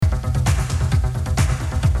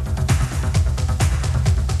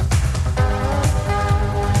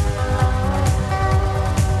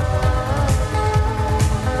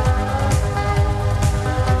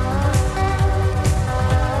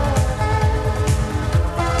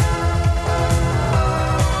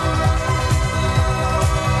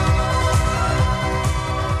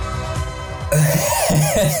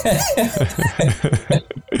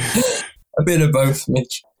A bit of both,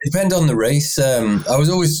 Mitch. Depend on the race. I was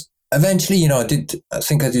always eventually, I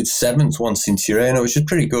think I did seventh once in Tirreno, which was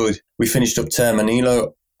pretty good. We finished up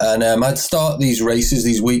Termanilo, and I'd start these races,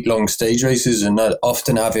 these week-long stage races, and I'd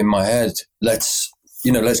often have in my head, let's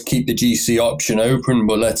keep the GC option open,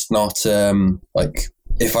 but let's not,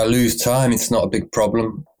 if I lose time, it's not a big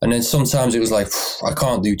problem. And then sometimes it was like, I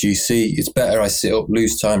can't do GC. It's better I sit up,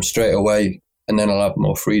 lose time straight away, and then I'll have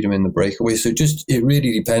more freedom in the breakaway. So it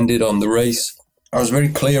really depended on the race. I was very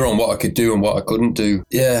clear on what I could do and what I couldn't do.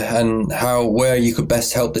 Yeah, and where you could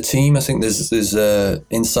best help the team. I think there's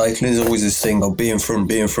in cycling, there's always this thing of be in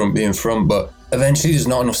front, but eventually there's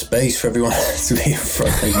not enough space for everyone to be in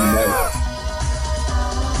front, as you know.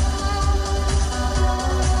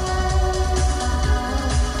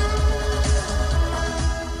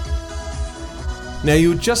 Now, you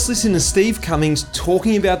were just listening to Steve Cummings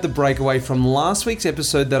talking about the breakaway from last week's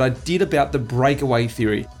episode that I did about the breakaway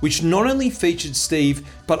theory, which not only featured Steve,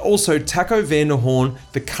 but also Taco van der Hoorn,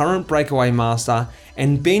 the current breakaway master,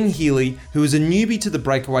 and Ben Healy, who is a newbie to the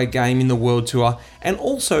breakaway game in the World Tour, and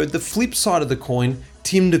also the flip side of the coin,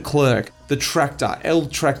 Tim de Klerk, the tractor, El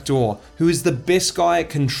Tractor, who is the best guy at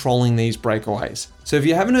controlling these breakaways. So if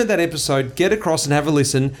you haven't heard that episode, get across and have a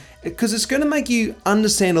listen, because it's going to make you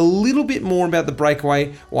understand a little bit more about the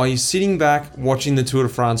breakaway while you're sitting back watching the Tour de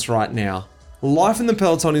France right now. Life in the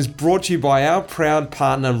Peloton is brought to you by our proud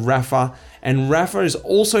partner Rapha, and Rapha is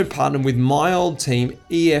also partnered with my old team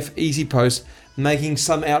EF EasyPost, making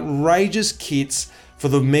some outrageous kits for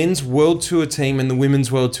the men's World Tour team and the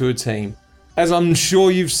women's World Tour team. As I'm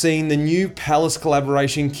sure you've seen, the new Palace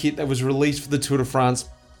collaboration kit that was released for the Tour de France,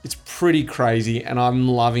 it's pretty crazy and I'm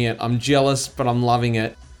loving it. I'm jealous, but I'm loving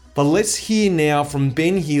it. But let's hear now from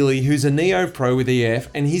Ben Healy, who's a Neo Pro with EF,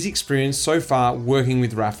 and his experience so far working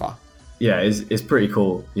with Rapha. Yeah, it's pretty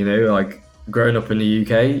cool. Like growing up in the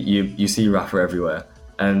UK, you see Rapha everywhere,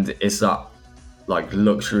 and it's that like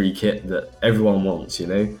luxury kit that everyone wants.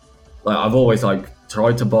 Like I've always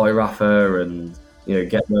tried to buy Rapha and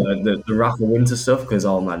get the Rapha winter stuff because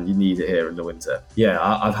you need it here in the winter. Yeah,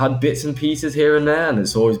 I've had bits and pieces here and there, and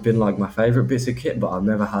it's always been like my favorite bits of kit, but I've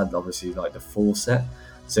never had obviously like the full set.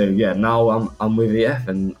 So yeah, now I'm with EF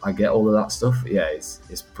and I get all of that stuff. Yeah, it's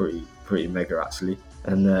pretty mega actually.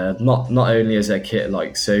 And not only is their kit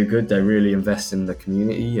so good, they really invest in the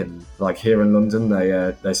community. And like here in London,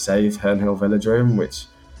 they save Herne Hill Velodrome, which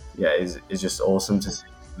is just awesome to see.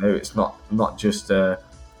 It's not just a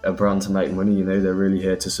brand to make money. They're really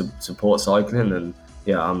here to support cycling. And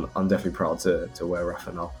yeah, I'm definitely proud to wear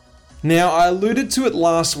Rapha now. Now, I alluded to it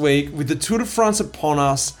last week with the Tour de France upon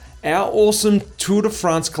us. Our awesome Tour de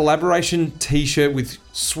France collaboration t-shirt with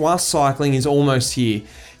Swiss Cycling is almost here.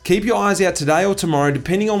 Keep your eyes out today or tomorrow,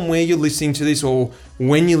 depending on where you're listening to this or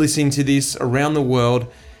when you're listening to this around the world.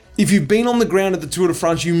 If you've been on the ground at the Tour de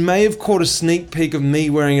France, you may have caught a sneak peek of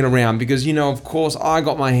me wearing it around because, of course, I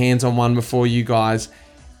got my hands on one before you guys.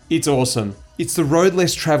 It's awesome. It's the Road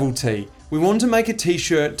Less Travel tee. We wanted to make a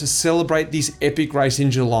t-shirt to celebrate this epic race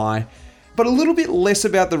in July, but a little bit less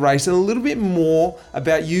about the race and a little bit more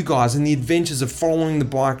about you guys and the adventures of following the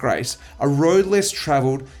bike race. A road less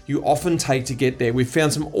traveled you often take to get there. We've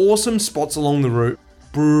found some awesome spots along the route.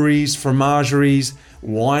 Breweries, fromageries,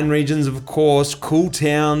 wine regions of course, cool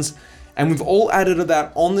towns, and we've all added to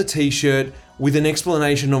that on the t-shirt with an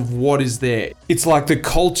explanation of what is there. It's like the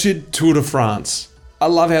cultured Tour de France. I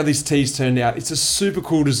love how this tee's turned out. It's a super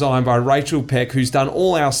cool design by Rachel Peck, who's done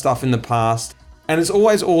all our stuff in the past. And it's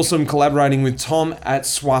always awesome collaborating with Tom at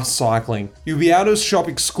Swiss Cycling. You'll be able to shop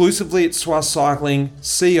exclusively at Swiss Cycling,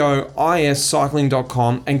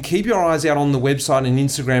 COIScycling.com, and keep your eyes out on the website and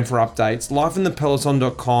Instagram for updates,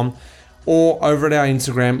 lifeinthepeloton.com, or over at our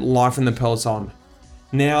Instagram, Life in the Peloton.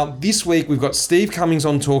 Now, this week we've got Steve Cummings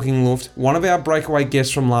on Talking Luft, one of our breakaway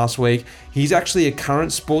guests from last week. He's actually a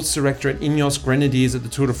current sports director at Ineos Grenadiers at the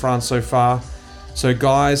Tour de France so far. So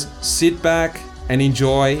guys, sit back and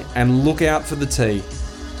enjoy and look out for the tea.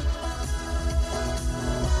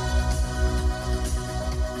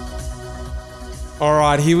 All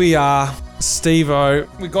right, here we are. Steve-O,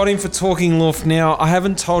 we got him for Talking Luft. Now, I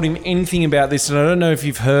haven't told him anything about this, and I don't know if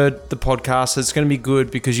you've heard the podcast, so it's going to be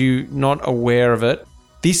good because you're not aware of it.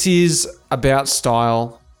 This is about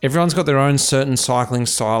style. Everyone's got their own certain cycling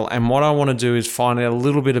style, and what I want to do is find out a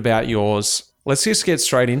little bit about yours. Let's just get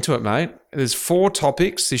straight into it, mate. There's 4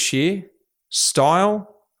 topics this year.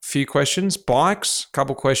 Style, a few questions. Bikes, a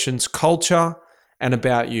couple questions. Culture, and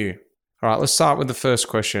about you. All right, let's start with the first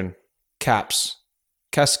question. Caps.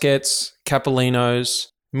 Casquettes, Capellinos,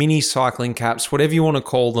 mini cycling caps, whatever you want to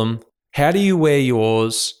call them. How do you wear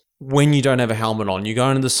yours? when you don't have a helmet on? You go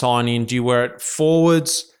into the sign-in, do you wear it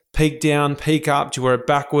forwards, peak down, peak up? Do you wear it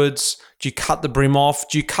backwards? Do you cut the brim off?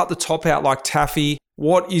 Do you cut the top out like Taffy?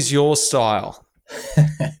 What is your style?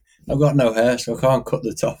 I've got no hair, so I can't cut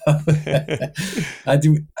the top out. I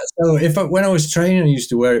do. So when I was training, I used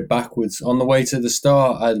to wear it backwards. On the way to the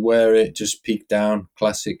start, I'd wear it just peak down,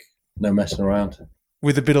 classic, no messing around.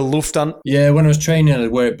 With a bit of luft on? Yeah, when I was training,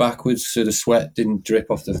 I'd wear it backwards so the sweat didn't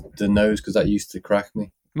drip off the nose because that used to crack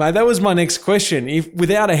me. Mate, that was my next question. If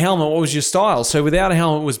without a helmet, what was your style? So without a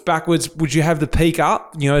helmet, it was backwards. Would you have the peak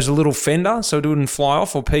up, as a little fender so it wouldn't fly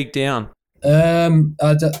off, or peak down? I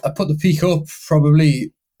put the peak up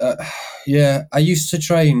probably. I used to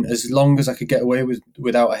train as long as I could get away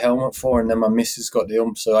without a helmet for, and then my missus got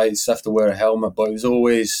the so I used to have to wear a helmet. But it was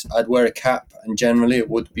always I'd wear a cap, and generally it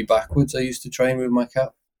would be backwards. I used to train with my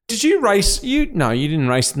cap. Did you race? No, you didn't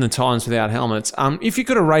race in the times without helmets. If you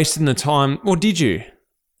could have raced in the time, or did you?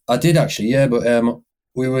 I did actually, yeah, but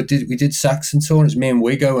we did Saxon Tour, and it was me and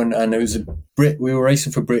Wigo, and it was a Brit. We were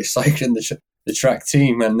racing for British Cycling, the track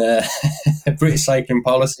team, and British Cycling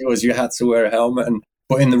policy was you had to wear a helmet,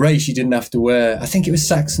 but in the race you didn't have to wear. I think it was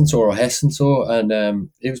Saxon Tour or Hessen Tour, and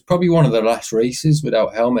it was probably one of the last races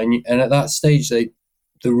without helmet. And at that stage, the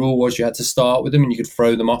rule was you had to start with them, and you could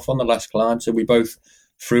throw them off on the last climb. So we both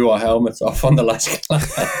threw our helmets off on the last climb.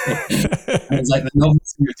 It was like the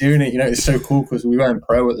novelty of doing it, it's so cool because we weren't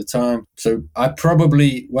pro at the time. So I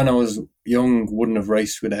probably, when I was young, wouldn't have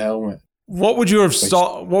raced with a helmet. What would your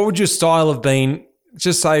style have been?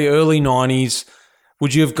 Just say early 90s.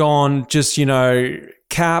 Would you have gone just,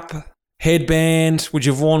 cap, headband? Would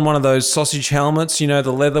you have worn one of those sausage helmets, the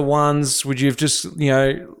leather ones? Would you have just,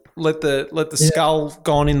 let the skull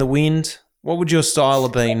gone in the wind? What would your style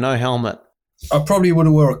have been? No helmet. I probably would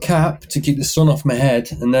have wore a cap to keep the sun off my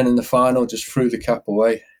head, and then in the final just threw the cap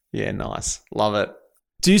away. Yeah, nice. Love it.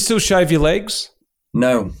 Do you still shave your legs?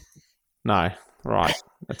 No. No. Right.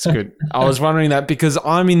 That's good. I was wondering that because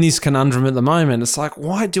I'm in this conundrum at the moment. It's like,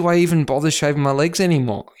 why do I even bother shaving my legs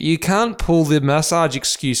anymore? You can't pull the massage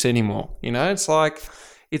excuse anymore. It's like,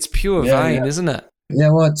 it's pure vein, isn't it? Yeah,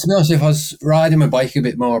 well, to be honest, if I was riding my bike a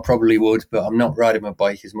bit more, I probably would, but I'm not riding my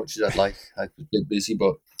bike as much as I'd like. I'm a bit busy,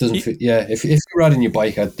 but it doesn't fit. Yeah, if you're riding your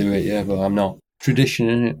bike, I'd do it, yeah, but I'm not. Tradition,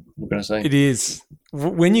 isn't it? I'm going to say. It is.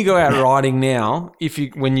 When you go out riding now,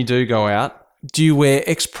 when you do go out, do you wear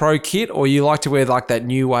X-Pro kit, or you like to wear like that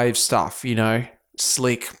new wave stuff,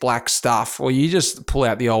 slick black stuff, or you just pull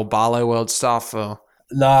out the old Barlow World stuff? Or?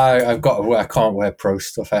 No, I can't wear pro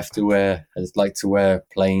stuff. I like to wear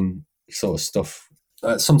plain sort of stuff.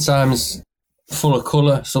 Sometimes full of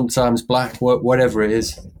colour, sometimes black, whatever it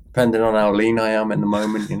is, depending on how lean I am in the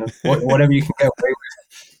moment, whatever you can get away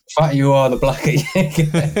with. The fatter you are, the blacker you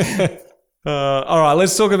get. All right,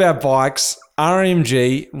 let's talk about bikes.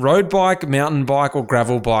 RMG, road bike, mountain bike, or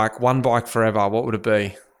gravel bike? One bike forever. What would it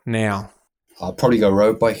be now? I'll probably go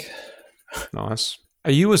road bike. Nice.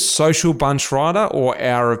 Are you a social bunch rider or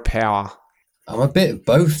hour of power? I'm a bit of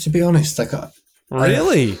both, to be honest.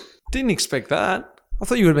 Really? Didn't expect that. I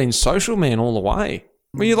thought you would have been social man all the way.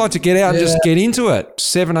 Well, you like to get out and just get into it.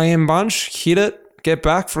 7 a.m. bunch, hit it, get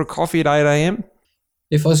back for a coffee at 8 a.m.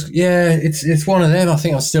 It's one of them. I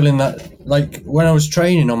think I'm still in that. Like when I was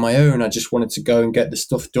training on my own, I just wanted to go and get the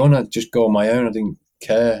stuff done. I'd just go on my own. I didn't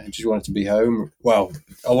care. I just wanted to be home. Well,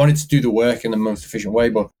 I wanted to do the work in the most efficient way.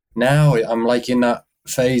 But now I'm like in that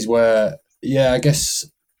phase where, I guess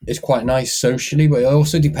it's quite nice socially, but it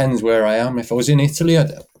also depends where I am. If I was in Italy,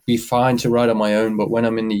 I'd be fine to ride on my own. But when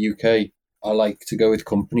I'm in the UK, I like to go with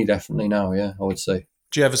company definitely now. Yeah, I would say.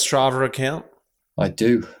 Do you have a Strava account? I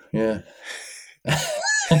do. Yeah.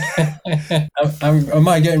 Am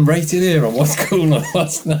I getting rated here on what's cool or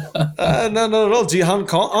what's not? No, not at all. Do you hunt?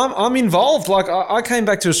 I'm involved. Like I came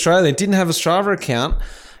back to Australia, didn't have a Strava account.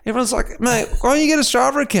 Everyone's like, mate, why don't you get a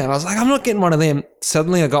Strava account? I was like, I'm not getting one of them.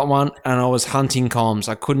 Suddenly I got one and I was hunting comms.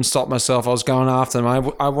 I couldn't stop myself. I was going after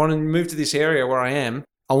them. I wanted to move to this area where I am.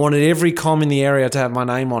 I wanted every comm in the area to have my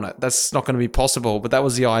name on it. That's not going to be possible, but that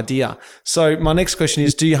was the idea. So my next question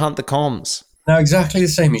is, do you hunt the comms? No, exactly the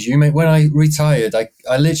same as you, mate. When I retired,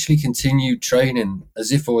 I literally continued training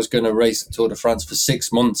as if I was going to race the Tour de France for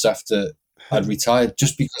 6 months after I'd retired,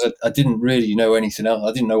 just because I didn't really know anything else.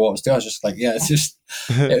 I didn't know what I was doing. I was just like,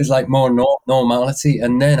 it was like more normality.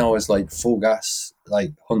 And then I was like full gas,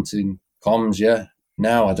 like hunting comms. Yeah.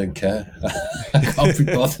 Now I don't care. I can't be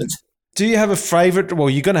bothered. Do you have a favorite? Well,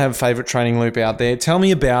 you're going to have a favorite training loop out there. Tell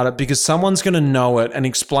me about it, because someone's going to know it and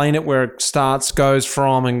explain it, where it starts, goes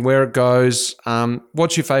from, and where it goes.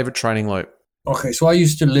 What's your favorite training loop? Okay, so I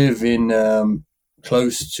used to live in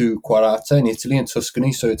close to Quarata in Italy, in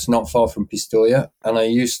Tuscany, so it's not far from Pistoia. And I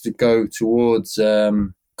used to go towards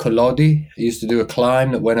Collodi. I used to do a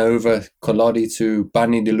climb that went over Collodi to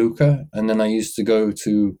Bagni di Lucca, and then I used to go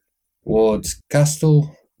towards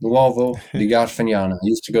Castel Nuovo di Garfagnana. I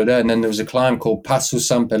used to go there, and then there was a climb called Passo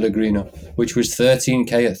San Pellegrino, which was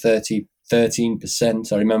 13k at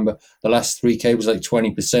 13%. I remember the last 3k was like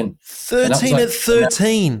 20%. 13 at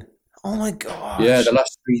 13. Oh my gosh. Yeah, the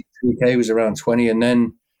last 3k was around 20, and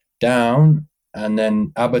then down, and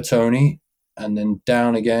then Abertoni, and then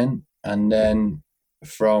down again, and then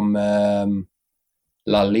from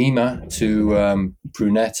La Lima to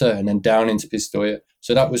Brunetta, and then down into Pistoia.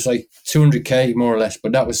 So that was like 200k more or less,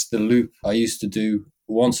 but that was the loop I used to do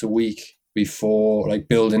once a week before, like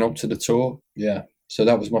building up to the tour. Yeah, so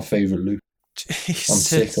that was my favourite loop. Jesus. I'm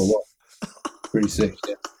sick or what? Pretty sick,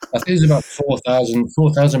 yeah. I think it was about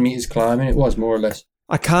 4,000 metres climbing, it was more or less.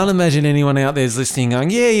 I can't imagine anyone out there is listening going,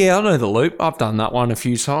 yeah, I know the loop. I've done that one a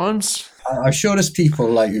few times. I'm sure there's people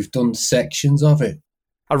like who've done sections of it.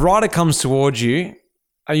 A rider comes towards you.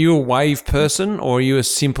 Are you a wave person or are you a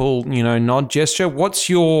simple, nod gesture? What's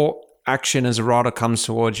your action as a rider comes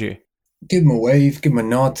towards you? Give them a wave, give them a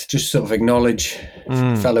nod, just sort of acknowledge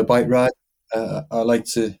fellow bike ride. I like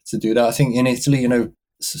to do that. I think in Italy,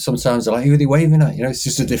 sometimes they're like, who are they waving at? It's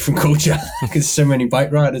just a different culture because so many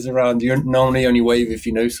bike riders around. You normally only wave if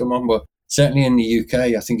you know someone, but certainly in the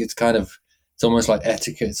UK, I think it's almost like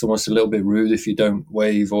etiquette. It's almost a little bit rude if you don't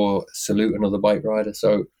wave or salute another bike rider.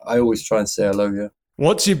 So I always try and say hello, yeah.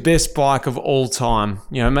 What's your best bike of all time?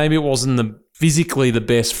 Maybe it wasn't physically the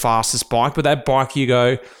best, fastest bike, but that bike you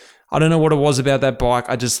go, I don't know what it was about that bike.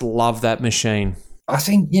 I just love that machine. I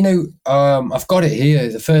think, I've got it here.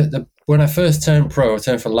 When I first turned pro, I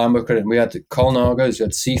turned for Lamborghini, and we had the Colnagos, we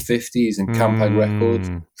had C50s and Campag records,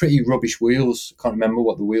 pretty rubbish wheels. I can't remember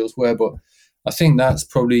what the wheels were, but I think that's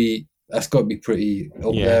got to be pretty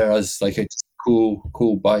up there as like a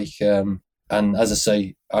cool bike. And as I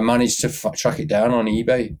say, I managed to track it down on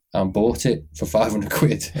eBay and bought it for 500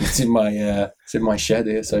 quid. And it's in my shed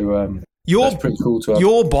here. So that's pretty cool to have.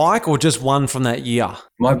 Your bike or just one from that year?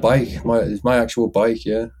 My bike, it's my actual bike,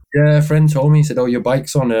 yeah. Yeah, a friend told me, he said, your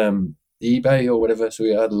bike's on eBay or whatever. So we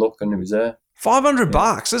had a look and it was there.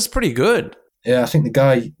 $500, that's pretty good. Yeah, I think the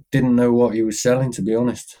guy didn't know what he was selling, to be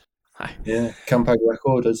honest. Yeah, Campag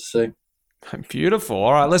record, as I say. Beautiful.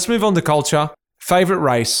 All right, let's move on to culture. Favourite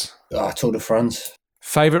race? Tour de France.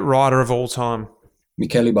 Favourite rider of all time?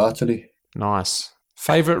 Michele Bartoli. Nice.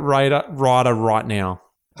 Favourite rider right now?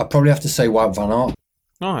 I'd probably have to say Wout van Aert.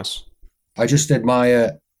 Nice. I just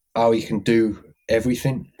admire how he can do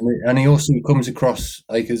everything. And he also comes across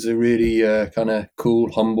like as a really kind of cool,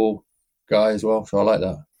 humble guy as well. So I like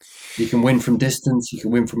that. He can win from distance. He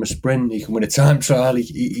can win from a sprint. He can win a time trial.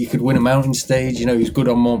 He could win a mountain stage. He's good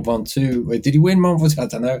on Mont Ventoux. Wait, did he win Mont Ventoux? I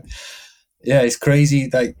don't know. Yeah, it's crazy.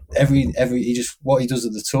 Like what he does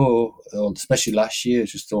at the tour, especially last year,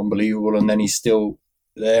 is just unbelievable. And then he's still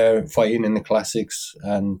there fighting in the classics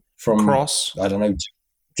and from cross. I don't know,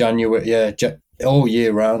 January. All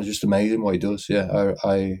year round. It's just amazing what he does. Yeah,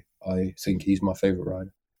 I think he's my favourite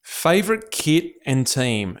rider. Favourite kit and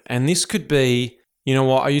team, and this could be,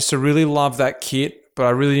 I used to really love that kit, but I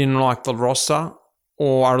really didn't like the roster.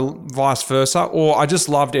 Or vice versa, or I just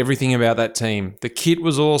loved everything about that team. The kit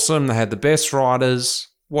was awesome. They had the best riders.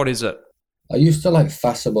 What is it? I used to like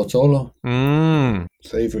Fassa Bortolo.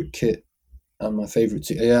 Favourite kit and my favourite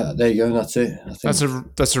team. Yeah, there you go. That's it. I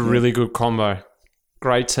think that's a really good combo.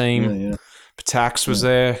 Great team. Yeah. Patax was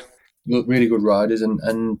there. Look, really good riders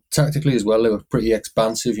and tactically as well. They were pretty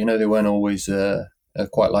expansive. They weren't always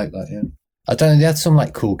quite like that. Yeah. I don't know, they had some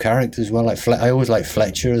like cool characters as well. Like I always liked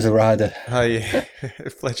Fletcher as a rider. Oh yeah,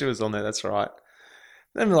 Fletcher was on there. That's right.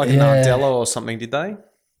 They were like an Nardello or something, did they?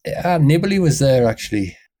 Yeah, Nibali was there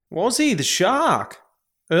actually. Was he the shark?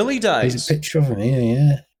 Early days. There's a picture of him here,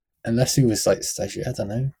 yeah. Unless he was like stationary, I don't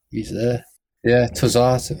know. He's there. Yeah,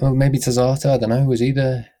 Tozzata. Well, maybe Tozzata. I don't know. Was he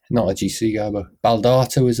there? Not a GC guy, but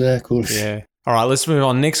Baldata was there. Cool. Yeah. All right, let's move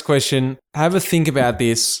on. Next question. Have a think about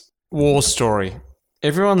this war story.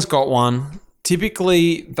 Everyone's got one.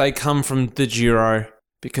 Typically, they come from the Giro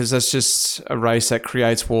because that's just a race that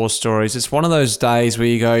creates war stories. It's one of those days where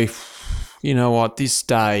you go, you know what, this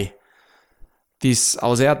day, I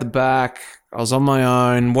was out the back, I was on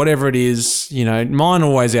my own, whatever it is, mine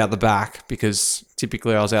always out the back because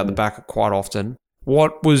typically I was out the back quite often.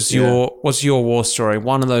 What's your war story?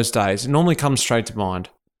 One of those days. It normally comes straight to mind.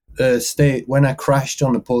 When I crashed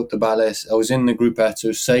on the Porte de Balles, I was in the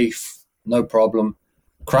Gruppetto, safe, no problem.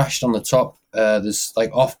 Crashed on the top. There's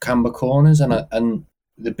like off camber corners, and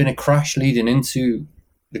there'd been a crash leading into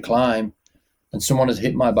the climb, and someone had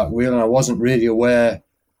hit my back wheel, and I wasn't really aware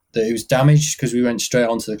that it was damaged because we went straight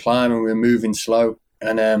onto the climb and we were moving slow.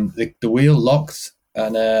 And the wheel locked,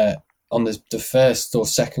 and on the first or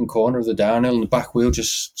second corner of the downhill, and the back wheel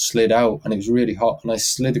just slid out, and it was really hot, and I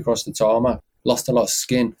slid across the tarmac, lost a lot of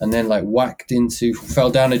skin, and then like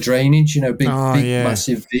fell down a drainage, big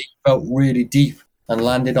massive V, felt really deep, and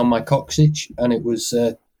landed on my coccyx. And it was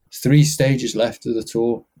 3 stages left of the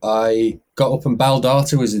tour. I got up, and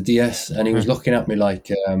Baldato was the DS, and he was looking at me like,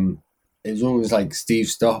 it was always like, Steve,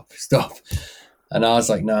 stop. And I was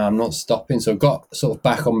like, nah, I'm not stopping. So I got sort of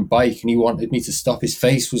back on my bike, and he wanted me to stop. His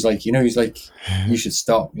face was like, he's like, you should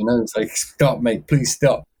stop. It's like, stop, mate, please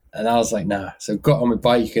stop. And I was like, nah. So I got on my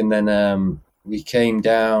bike, and then we came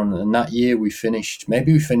down. And that year we finished at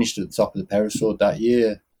the top of the Perisord that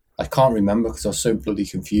year. I can't remember because I was so bloody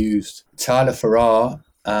confused. Tyler Farrar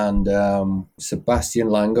and Sebastian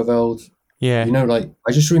Langeveld. Yeah.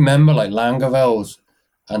 I just remember like Langeveld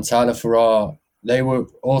and Tyler Farrar, they were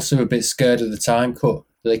also a bit scared of the time cut.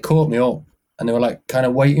 They caught me up, and they were like kind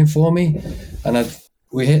of waiting for me. And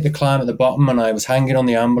we hit the climb at the bottom, and I was hanging on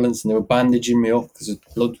the ambulance, and they were bandaging me up because the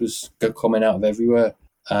blood was coming out of everywhere.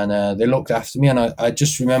 And they looked after me, and I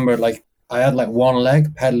just remember like I had like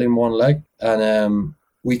pedaling one leg, and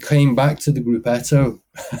we came back to the Gruppetto.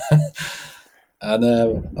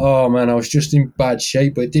 And oh man, I was just in bad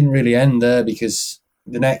shape, but it didn't really end there because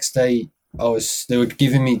the next day they were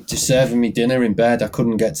serving me dinner in bed. I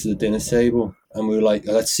couldn't get to the dinner table, and we were like,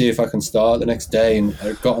 let's see if I can start the next day. And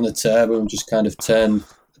I got on the turbo and just kind of turned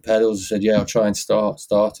the pedals and said, yeah, I'll try and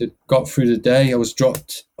started. Got through the day. I was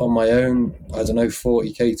dropped on my own,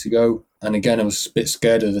 40k to go. And again, I was a bit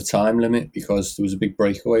scared of the time limit because there was a big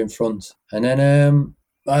breakaway in front. And then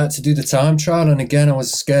I had to do the time trial, and again, I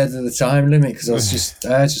was scared of the time limit because I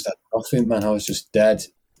just had nothing, man. I was just dead.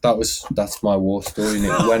 That's my war story, and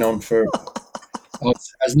it went on for. I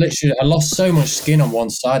lost so much skin on one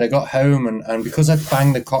side. I got home, and because I'd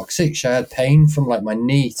banged the coccyx, I had pain from like my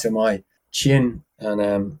knee to my chin, and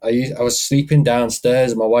I was sleeping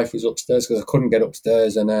downstairs, and my wife was upstairs because I couldn't get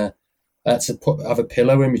upstairs, and I had to have a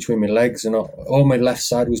pillow in between my legs, and all my left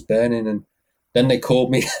side was burning. And then they called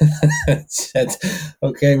me and said,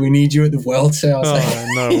 "Okay, we need you at the Vuelta." I was like,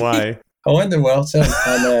 no way. I went to Vuelta,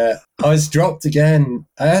 and I was dropped again.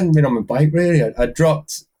 I hadn't been on my bike really. I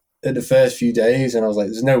dropped in the first few days, and I was like,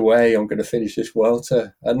 "There's no way I'm going to finish this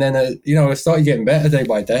Vuelta." And then, I started getting better day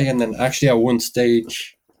by day. And then actually, I won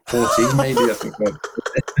stage 14, maybe I think.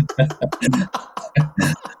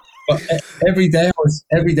 But every day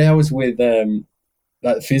I was with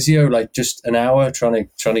like physio, like just an hour trying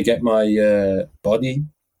to get my body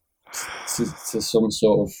to some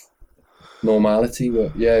sort of normality.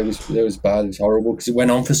 But yeah, it was bad. It was horrible because it went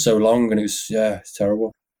on for so long, and it's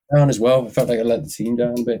terrible. Down as well. I felt like I let the team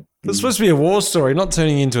down a bit. It's supposed to be a war story, not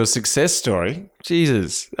turning into a success story.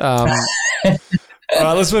 Jesus. All right,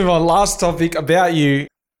 let's move on. Last topic about you.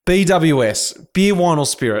 BWS, beer, wine or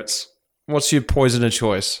spirits? What's your poison of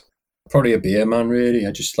choice? Probably a beer, man, really.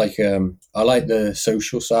 I just like, I like the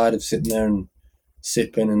social side of sitting there and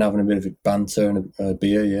sipping and having a bit of a banter and a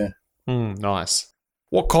beer, yeah. Nice.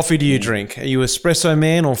 What coffee do you drink? Are you espresso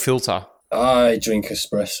man or filter? I drink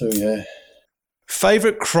espresso, yeah.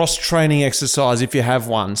 Favourite cross-training exercise, if you have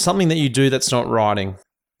one? Something that you do that's not riding?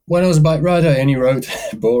 When I was a bike rider, I only rode.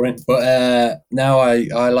 Boring. But now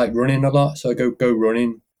I like running a lot, so I go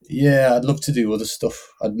running. Yeah, I'd love to do other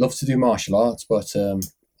stuff. I'd love to do martial arts, but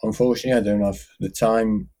unfortunately, I don't have the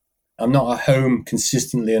time. I'm not at home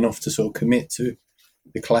consistently enough to sort of commit to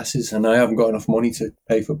the classes, and I haven't got enough money to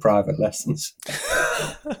pay for private lessons.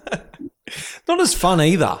 Not as fun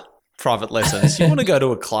either, private lessons. You want to go to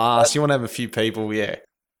a class, you want to have a few people, yeah.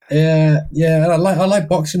 Yeah. I like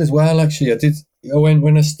boxing as well, actually. I did.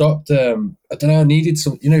 When I stopped, I don't know, I needed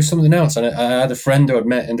something else. And I had a friend who I'd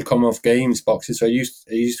met in the Commonwealth Games boxing, so I used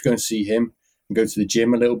to go and see him and go to the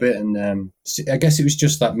gym a little bit. And I guess it was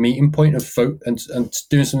just that meeting point of and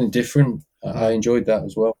doing something different. I enjoyed that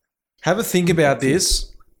as well. Have a think about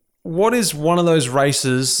this. What is one of those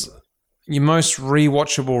races, your most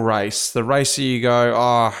rewatchable race? The race that you go,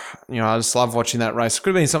 I just love watching that race. It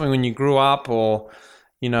could have been something when you grew up, or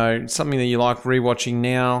something that you like rewatching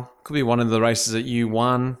now. Could be one of the races that you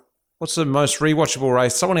won. What's the most rewatchable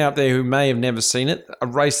race? Someone out there who may have never seen it, a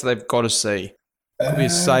race that they've got to see. Could be a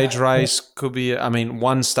stage race, could be,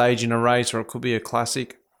 one stage in a race, or it could be a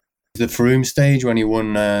classic. The Froome stage when he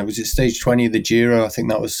won, was it stage 20 of the Giro? I think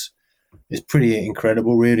that was is pretty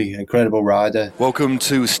incredible, really. Incredible rider. Welcome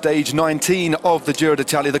to stage 19 of the Giro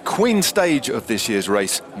d'Italia, the Queen stage of this year's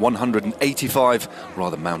race. 185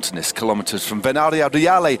 rather mountainous kilometres from Venaria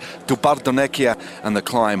Reale to Bardonecchia, and the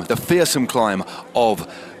climb, the fearsome climb of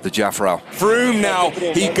the Jafrau. Froome now,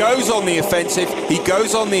 he goes on the offensive, he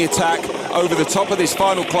goes on the attack over the top of this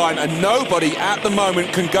final climb, and nobody at the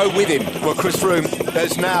moment can go with him. Well, Chris Froome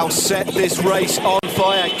has now set this race on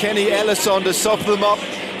fire. Kenny Elissonde has softened them up.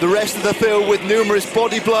 The rest of the field with numerous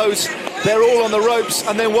body blows. They're all on the ropes,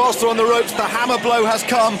 and then whilst they're on the ropes, the hammer blow has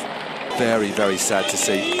come. Very, very sad to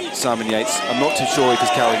see. Simon Yates, I'm not too sure if he's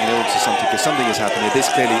carrying an illness or something, because something has happened here.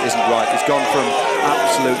 This clearly isn't right. He's gone from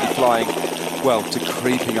absolutely flying, well, to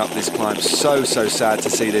creeping up this climb. So sad to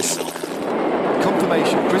see this.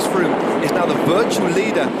 Confirmation, Chris Froome is now the virtual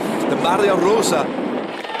leader, the Maglia Rosa.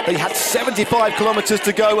 They had 75 kilometres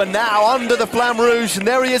to go, and now under the Flamme Rouge, and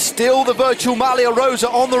there he is, still the virtual Maglia Rosa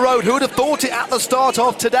on the road. Who would have thought it at the start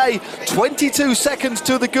of today? 22 seconds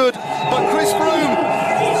to the good, but Chris Froome,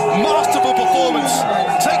 masterful performance,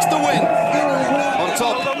 takes the win on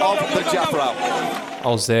top of the Jafrau. I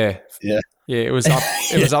was there. Yeah. Yeah, it was up.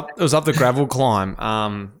 It was up the gravel climb,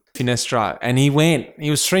 Finestra, and he went. He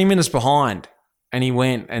was 3 minutes behind, and he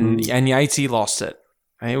went, and Yatesy lost it.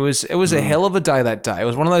 It was a hell of a day that day. It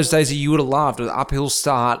was one of those days that you would have loved, with an uphill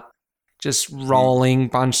start, just rolling,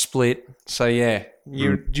 bunch split. So yeah,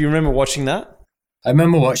 do you remember watching that? I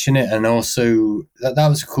remember watching it, and also that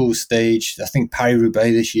was a cool stage. I think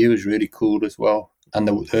Paris-Roubaix this year was really cool as well, and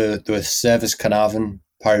the Servus-Canavin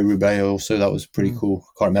Paris-Roubaix also, that was pretty cool.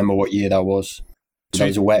 I can't remember what year that was. That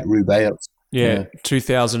was a wet Roubaix. Yeah,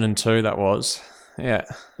 2002 that was. Yeah.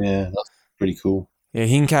 Yeah, that's pretty cool. Yeah,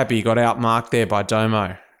 Hincapie got outmarked there by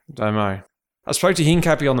Domo. I spoke to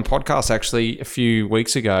Hincapie on the podcast actually a few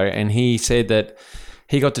weeks ago, and he said that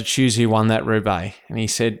he got to choose who won that Roubaix. And he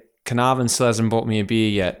said, Carnarvon still hasn't bought me a beer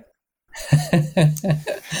yet.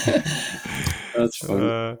 That's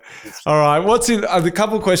funny. All right, what's in a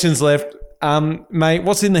couple of questions left. Mate,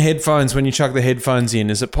 what's in the headphones when you chuck the headphones in?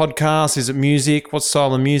 Is it podcast? Is it music? What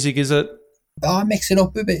style of music is it? I mix it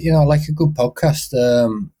up a bit, I like a good podcast.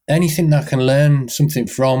 Anything that I can learn something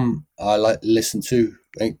from, I like to listen to.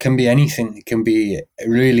 It can be anything. It can be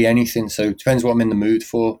really anything. So it depends what I'm in the mood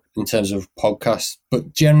for in terms of podcasts.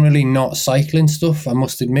 But generally not cycling stuff, I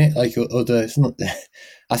must admit. Like other, it's not.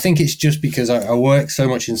 I think it's just because I work so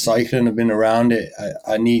much in cycling. I've been around it.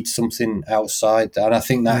 I need something outside, and I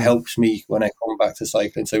think that helps me when I come back to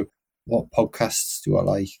cycling. So what podcasts do I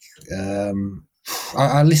like?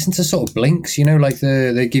 I listen to sort of Blinks, like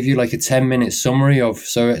they give you like a 10-minute summary of,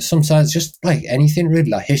 so sometimes just like anything really,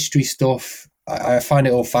 like history stuff. I find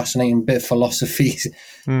it all fascinating, a bit of philosophy,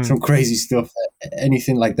 some crazy stuff,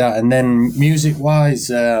 anything like that. And then music-wise,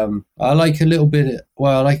 I like a little bit,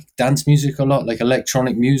 I like dance music a lot, like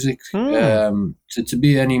electronic music. To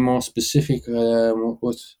be any more specific,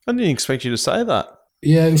 what? I didn't expect you to say that.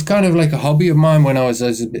 Yeah, it was kind of like a hobby of mine when I was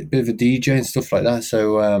a bit of a DJ and stuff like that.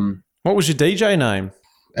 So, what was your DJ name?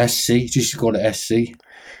 SC, just call it SC.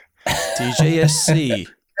 DJ SC.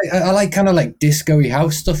 I like kind of like disco-y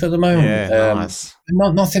house stuff at the moment. Yeah, nice.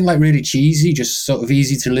 Nothing like really cheesy, just sort of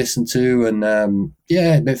easy to listen to, and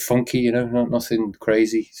a bit funky, nothing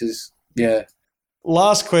crazy. Just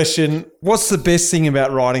Last question. What's the best thing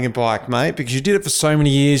about riding a bike, mate? Because you did it for so many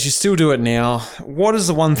years, you still do it now. What is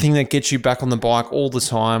the one thing that gets you back on the bike all the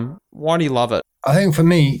time? Why do you love it? I think for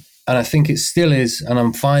me, and I think it still is, and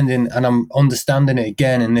I'm finding and I'm understanding it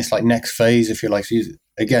again in this like next phase, if you like. So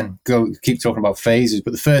keep talking about phases,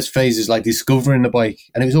 but the first phase is like discovering the bike,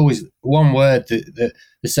 and it was always one word. The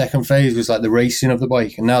second phase was like the racing of the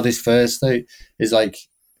bike, and now this first stage is like,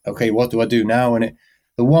 okay, what do I do now? And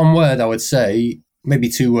the one word I would say, maybe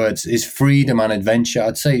two words, is freedom and adventure.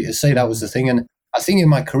 I'd say that was the thing, and I think in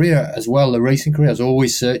my career as well, the racing career, I was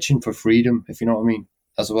always searching for freedom, if you know what I mean.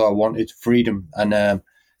 That's what I wanted, freedom, and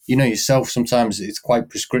yourself, sometimes it's quite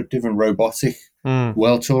prescriptive and robotic.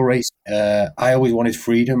 World Tour race. I always wanted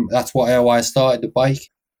freedom. That's why I started the bike.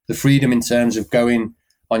 The freedom in terms of going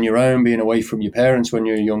on your own, being away from your parents when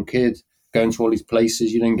you're a young kid, going to all these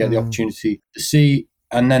places you didn't get the opportunity to see.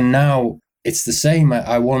 And then now it's the same.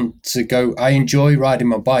 I want to go. I enjoy riding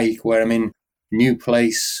my bike where I'm in a new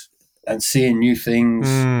place and seeing new things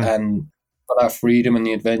and that freedom and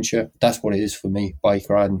the adventure. That's what it is for me, bike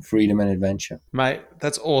riding, freedom and adventure. Mate,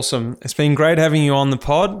 that's awesome. It's been great having you on the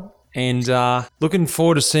pod, and looking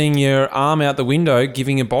forward to seeing your arm out the window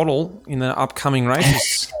giving a bottle in the upcoming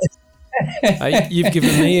races. You've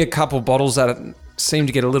given me a couple bottles that seemed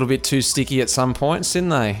to get a little bit too sticky at some points, didn't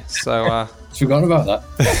they? So forgot about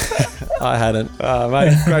that. I hadn't.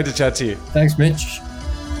 Mate, great to chat to you. Thanks, Mitch.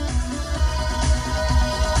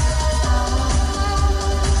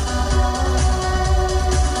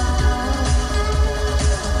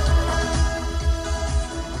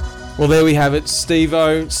 Well, there we have it. Steve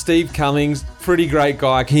Cummings, pretty great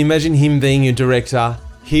guy. Can you imagine him being your director?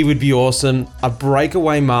 He would be awesome. A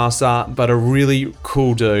breakaway master, but a really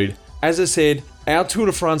cool dude. As I said, our Tour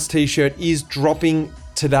de France t-shirt is dropping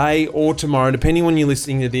today or tomorrow, depending on when you're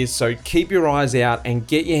listening to this. So keep your eyes out and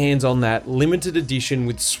get your hands on that limited edition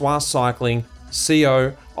with Swiss Cycling,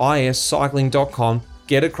 COIS cycling.com.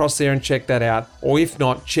 Get across there and check that out. Or if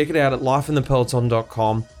not, check it out at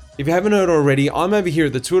lifeinthepeloton.com. If you haven't heard already, I'm over here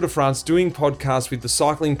at the Tour de France doing podcasts with the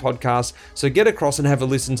Cycling Podcast, so get across and have a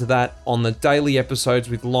listen to that on the daily episodes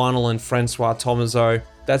with Lionel and Francois Tomaso.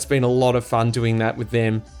 That's been a lot of fun doing that with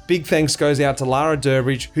them. Big thanks goes out to Lara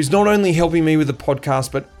Durbridge, who's not only helping me with the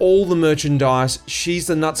podcast, but all the merchandise. She's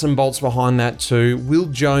the nuts and bolts behind that too. Will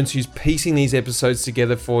Jones, who's piecing these episodes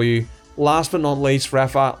together for you. Last but not least,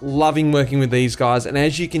 Rafa, loving working with these guys, and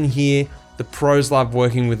as you can hear, the pros love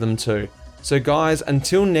working with them too. So guys,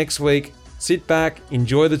 until next week, sit back,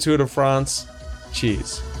 enjoy the Tour de France.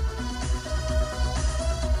 Cheers.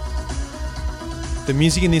 The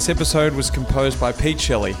music in this episode was composed by Pete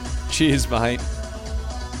Shelley. Cheers, mate.